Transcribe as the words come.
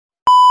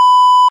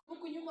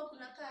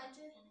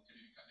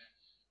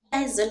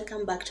Guys,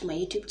 welcome back to my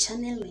YouTube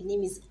channel. My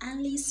name is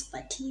Alice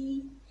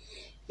Pati.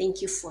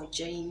 Thank you for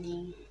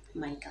joining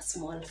my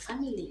small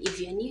family. If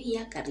you are new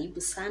here,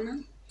 karibu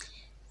sana.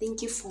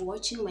 Thank you for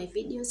watching my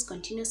videos.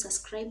 Continue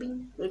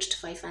subscribing. Road to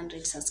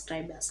 500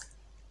 subscribers.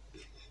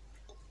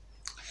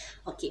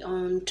 Okay,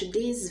 on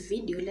today's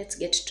video, let's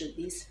get to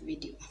this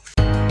video.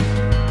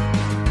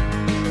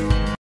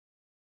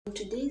 In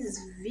today's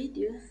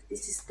video,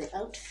 this is the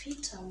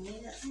outfit I'm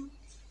wearing.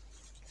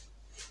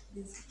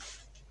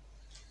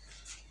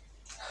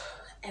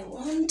 I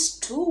want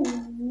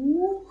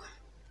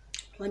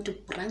to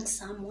prank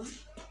someone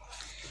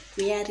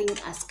wearing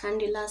a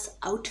Scandalous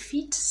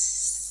outfit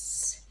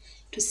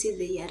to see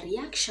their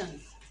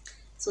reaction.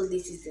 So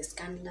this is the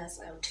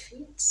Scandalous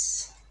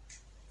outfit.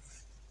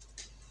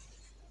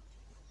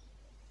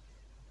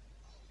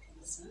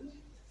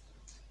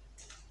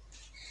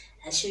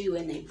 I'll show you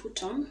when I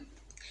put on.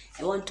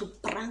 I want to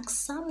prank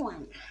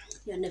someone.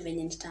 Yone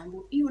venye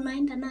nitambu. Hii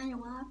unaenda nayo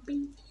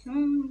wapi?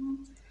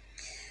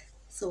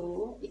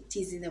 So it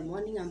is in the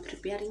morning. I'm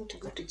preparing to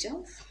go to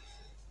job.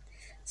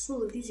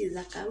 So this is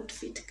a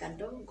outfit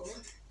kadogo.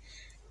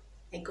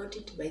 I got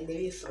it by the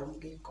way from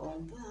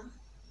Gikomba.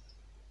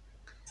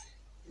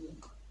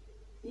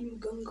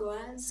 Mgongo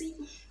wazi.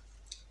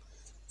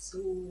 So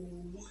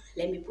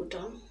let me put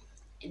on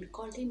and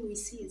call him. We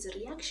see his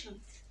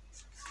reaction.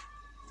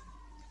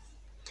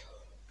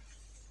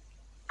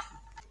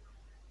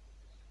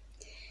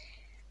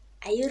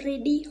 Are you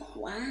ready?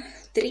 1,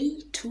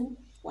 3, 2,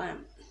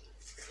 1.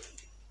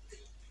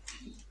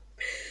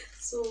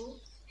 So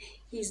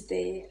is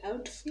the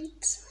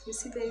outfit. You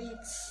see that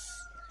it's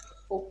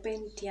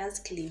open, it has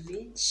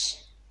cleavage.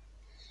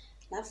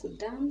 Lafu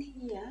down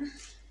here,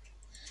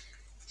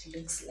 it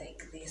looks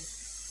like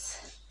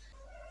this.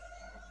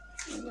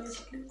 It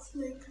looks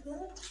like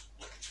that.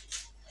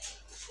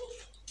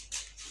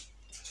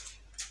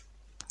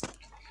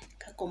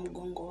 Kako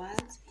mgongo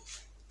wazi.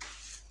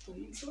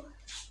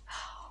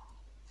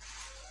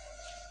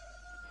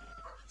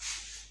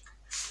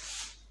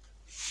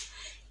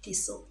 It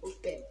is so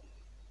open.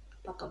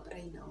 Paka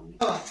brain naone.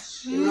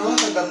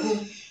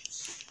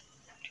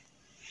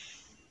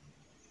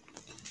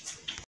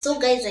 So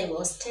guys, I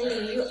was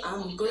telling you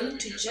I'm going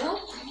to job.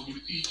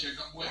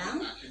 Yeah.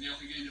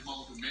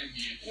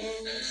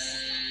 And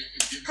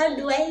how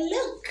do I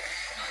look?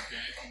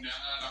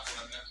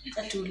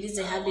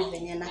 Atuulize Hubby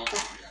venye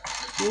nakaa.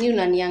 Nini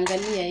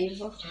unaniangalia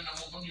hivyo?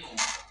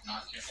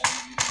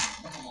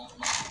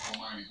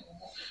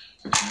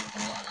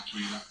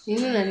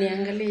 Nini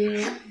unaniangalia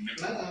hivyo?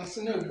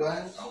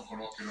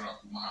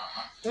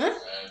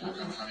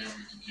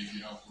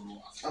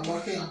 I'm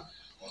okay.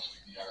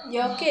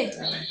 You okay?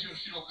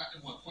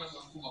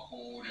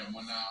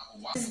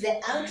 This is the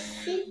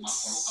outfit.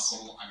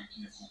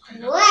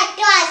 What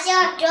was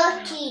you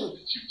talking?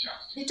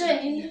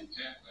 Nitoe nini?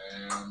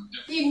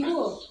 Hii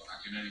nguo.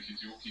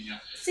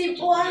 Si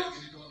poa.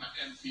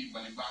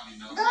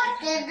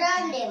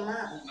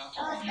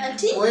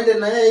 Ati? Uende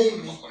na yeye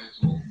hivi.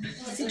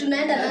 Si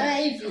tunaenda na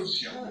wewe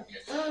hivi.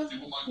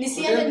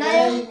 Nisiende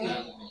nayo hivi.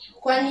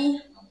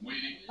 Kwani?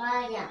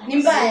 Mbaya. Ni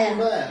mbaya.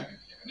 Mbaya.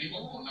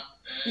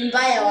 Ni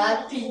mbaya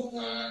wapi?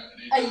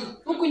 Ai,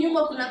 huku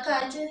nyuma kuna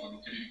kaje?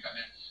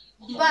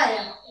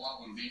 Mbaya.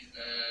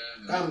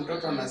 Kama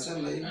mtoto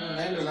anasema hivi,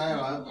 naenda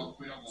nayo wapi?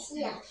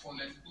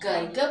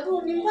 Gai,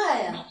 gabu ni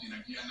mbaya.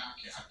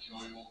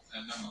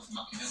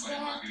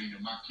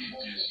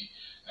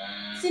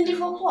 Si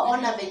ndivyo kuwa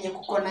ona venye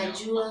kuko na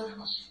jua.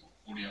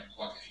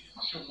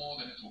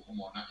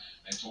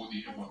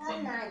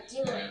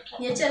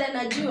 Niachane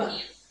na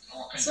jua.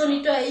 So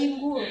nitoe hii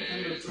nguo.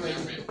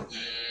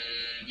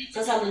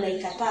 Sasa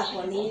mnaikataa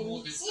kwa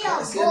nini?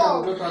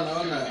 Sio mtoto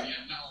anaona.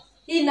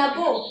 Hii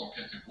nabo.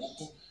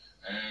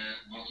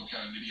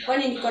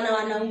 Kwani niko na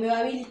wanaume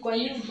wawili kwa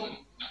nyumba?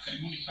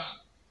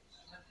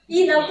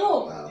 Hii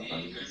nabo.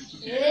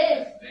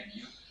 Eh.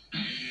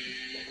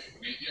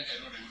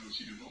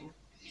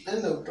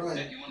 Nenda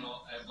utoe.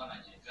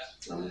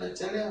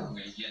 Unachelewa.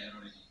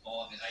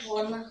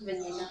 Ona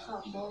venye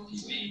inakaa moto.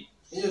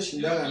 Hiyo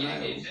shindana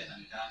nayo.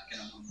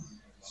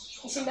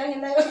 Shindane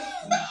nayo.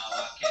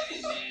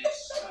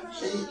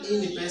 Hii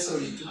ni pesa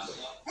ulitupa.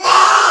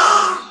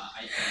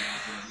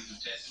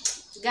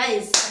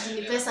 Guys,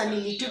 ni pesa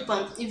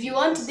nilitupa. If you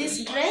want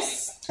this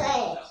dress,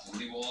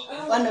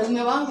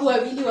 wanaume wangu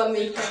wawili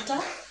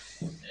wameikata.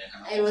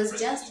 I was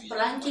just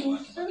pranking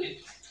them.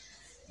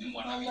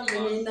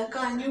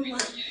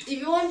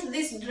 If you want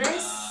this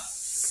dress,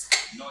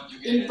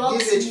 inbox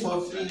Give it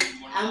for free.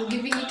 I'm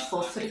giving it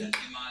for free.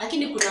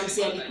 Lakini kuna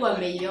msee alikuwa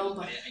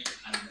ameiomba.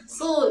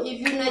 So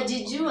if you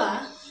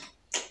unajijua,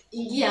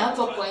 ingia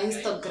hapo kwa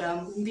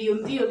Instagram mbio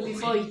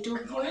before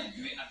itupwe.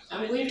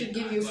 I'm going to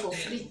give you for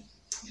free.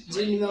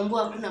 Juu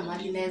nimeambiwa hakuna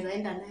mahali naweza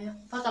enda nayo.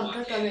 Paka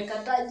mtoto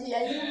amekataa juu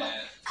ya nyumba.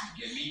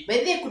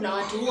 Baadhi kuna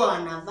watu huwa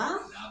wanavaa.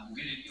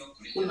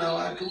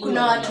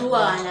 Kuna watu huwa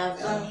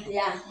wanavaa.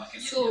 Yeah.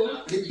 So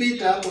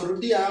Nipita hapo,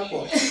 rudia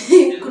hapo.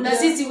 kuna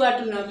sisi huwa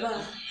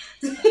tunavaa.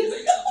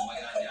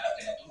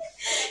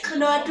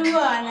 Kuna watu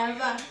huwa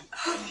wanavaa.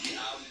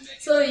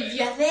 So if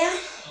you are there,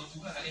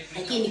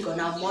 lakini niko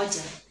na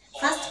moja.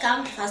 First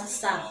come, first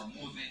serve.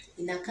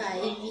 Inakaa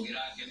hivi.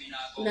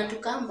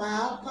 Unatukamba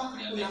hapa,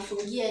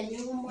 unafungia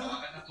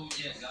nyuma.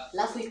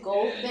 Alafu iko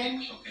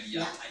open.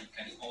 Yeah.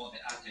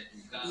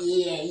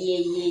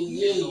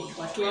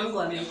 Watu wangu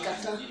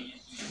wameikataa.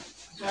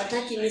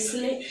 Hawataki ni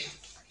slay.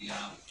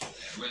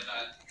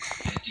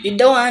 You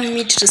don't want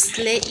me to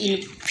slay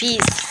in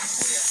peace.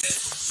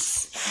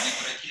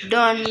 You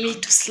don't want me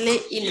to slay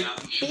in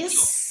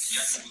peace.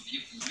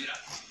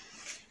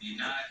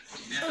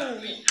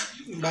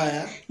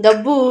 Mbaya.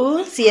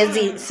 Gabu,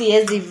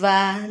 siezi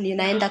vaa.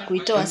 Ninaenda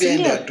kuitoa, si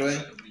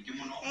ndio?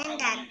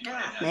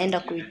 Naenda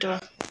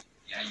kuitoa.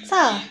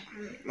 Sawa?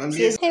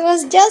 I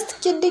was just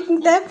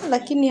kidding them,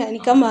 lakini ni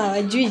kama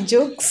hawajui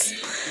jokes.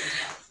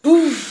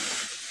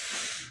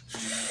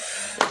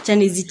 Acha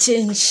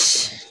nizichange.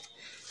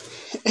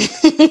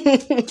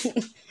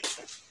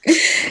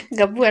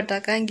 Gabu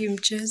atakangi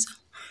mchezo.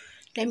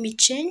 Let me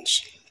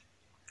change.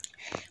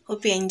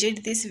 Hope you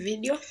enjoyed this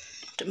video.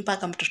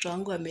 Mpaka mtoto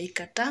wangu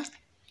ameikataa.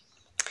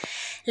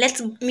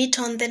 Let's meet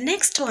on the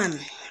next one.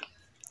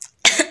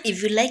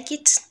 If you like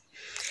it,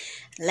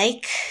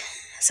 like,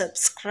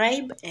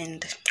 subscribe,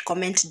 and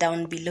comment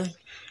down below.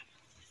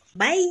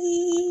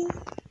 Bye.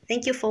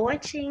 Thank you for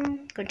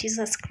watching. Continue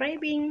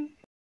subscribing.